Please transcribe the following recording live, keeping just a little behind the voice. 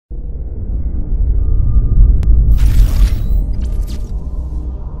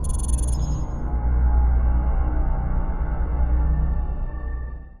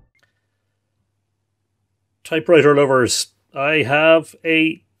Typewriter lovers, I have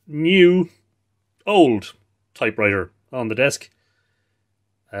a new old typewriter on the desk.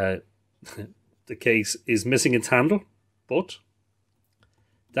 The case is missing its handle, but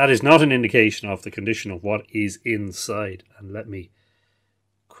that is not an indication of the condition of what is inside. And let me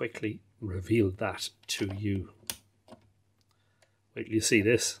quickly reveal that to you. Wait till you see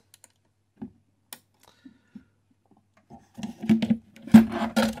this.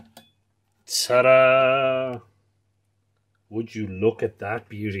 Ta-da! Would you look at that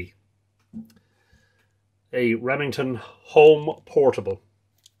beauty? A Remington Home Portable.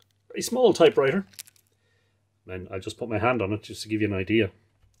 Very small typewriter. And I'll just put my hand on it just to give you an idea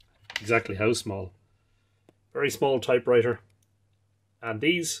exactly how small. Very small typewriter. And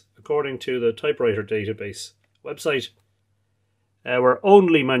these, according to the typewriter database website, were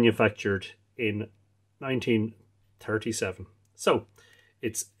only manufactured in 1937. So,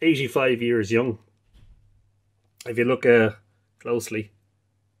 it's 85 years young. If you look closely,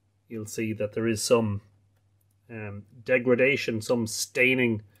 you'll see that there is some degradation, some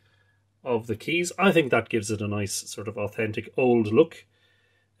staining of the keys. I think that gives it a nice sort of authentic old look.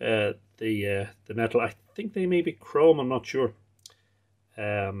 The metal, I think they may be chrome, I'm not sure.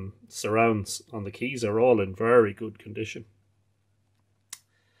 Surrounds on the keys are all in very good condition.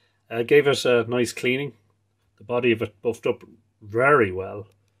 Gave it a nice cleaning. The body of it buffed up very well.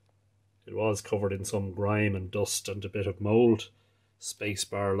 It was covered in some grime and dust and a bit of mould. Space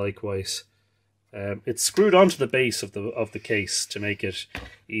bar likewise. It's screwed onto the base of the case to make it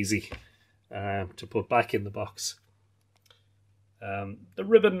easy to put back in the box. The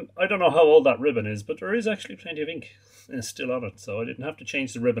ribbon, I don't know how old that ribbon is, but there is actually plenty of ink still on it, so I didn't have to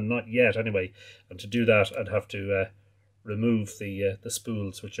change the ribbon, not yet anyway. And to do that, I'd have to remove the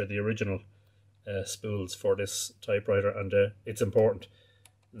spools, which are the original spools for this typewriter, and it's important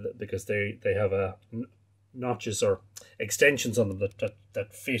because they have notches or extensions on them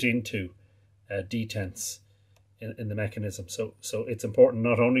that fit into detents in the mechanism. So it's important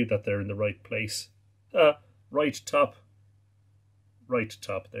not only that they're in the right place, right top,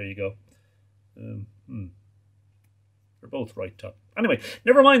 there you go. They're both right top. Anyway,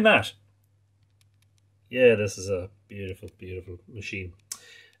 never mind that. Yeah, this is a beautiful, beautiful machine.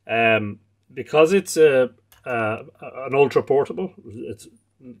 Because it's an ultra portable, it's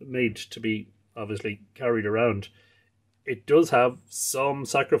made to be obviously carried around. It does have some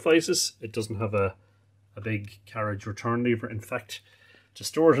sacrifices. It doesn't have a big carriage return lever. In fact, to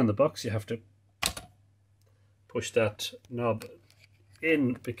store it in the box, you have to push that knob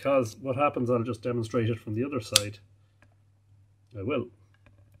in, because what happens, I'll just demonstrate it from the other side. I will,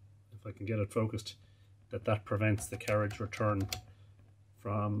 if I can get it focused, that prevents the carriage return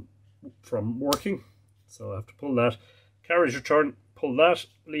from working. So I have to pull that carriage return, pull that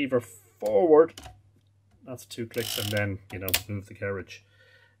lever forward. That's 2 clicks, and then, you know, move the carriage.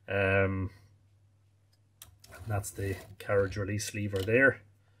 And that's the carriage release lever there.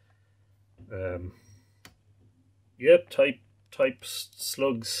 Yep, type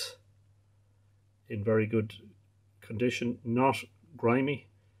slugs in very good condition, not grimy,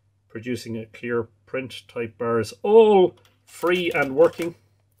 producing a clear print. Type bars all free and working.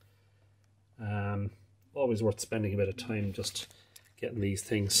 Always worth spending a bit of time just getting these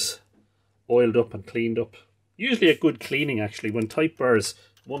things oiled up and cleaned up. Usually a good cleaning, actually. When type bars,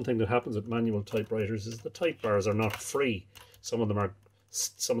 one thing that happens with manual typewriters is the type bars are not free. Some of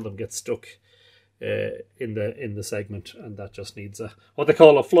them get stuck in the segment, and that just needs what they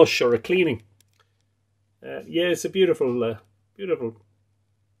call a flush or a cleaning. Yeah, it's a beautiful, beautiful,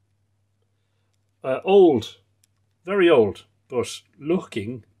 old, very old, but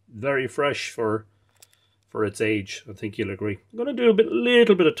looking very fresh for its age. I think you'll agree. I'm going to do a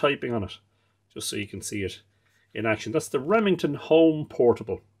little bit of typing on it, just so you can see it in action. That's the Remington Home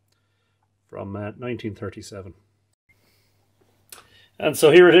Portable from 1937. And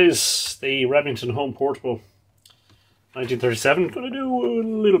so here it is, the Remington Home Portable, 1937. I'm going to do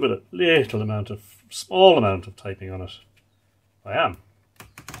a small amount of typing on it. I am.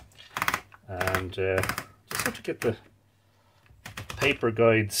 And just have to get the paper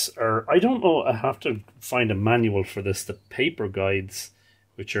guides, or I don't know, I have to find a manual for this. The paper guides,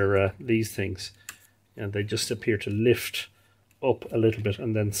 which are these things, and they just appear to lift up a little bit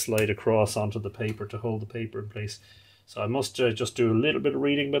and then slide across onto the paper to hold the paper in place. So I must just do a little bit of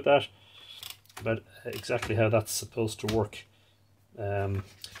reading about that, about exactly how that's supposed to work.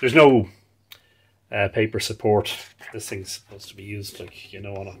 There's no paper support. This thing's supposed to be used, like, you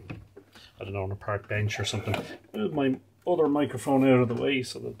know, on a park bench or something. Move my other microphone out of the way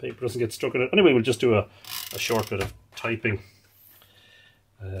so the paper doesn't get stuck in it. Anyway, we'll just do a short bit of typing.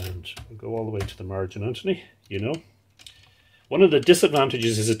 And we'll go all the way to the margin, Anthony, you know. One of the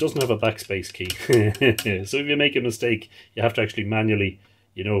disadvantages is it doesn't have a backspace key. So if you make a mistake, you have to actually manually,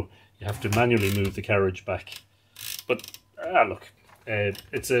 you know, you have to manually move the carriage back. But, look,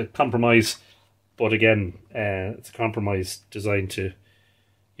 it's a compromise. But again, it's a compromise designed to,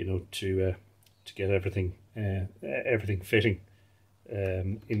 you know, to get everything fitting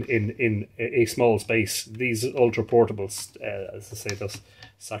in a small space. These ultra portables, as I say, those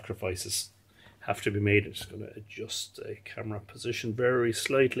sacrifices have to be made. I'm just going to adjust the camera position very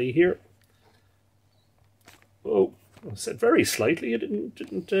slightly here. Oh, I said very slightly. I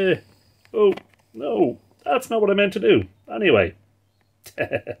didn't. Oh no, that's not what I meant to do. Anyway,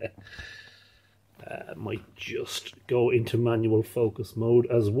 I might just go into manual focus mode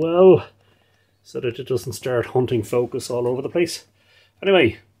as well, so that it doesn't start hunting focus all over the place.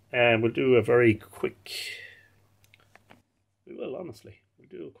 Anyway, we'll do a very quick. We will honestly. We'll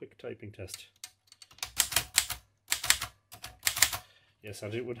do a quick typing test. Yes,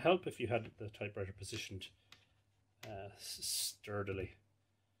 and it would help if you had the typewriter positioned sturdily.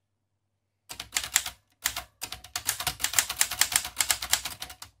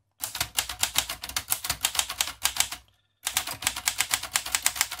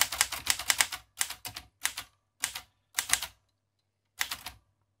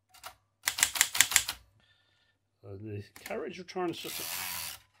 The carriage return is just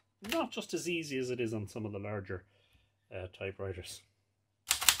not just as easy as it is on some of the larger typewriters.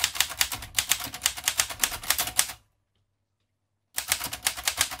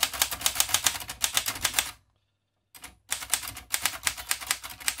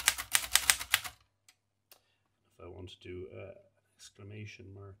 If I want to do an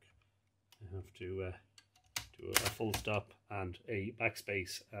exclamation mark, I have to do a full stop and a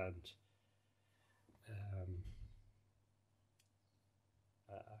backspace and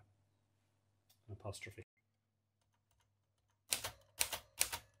an apostrophe.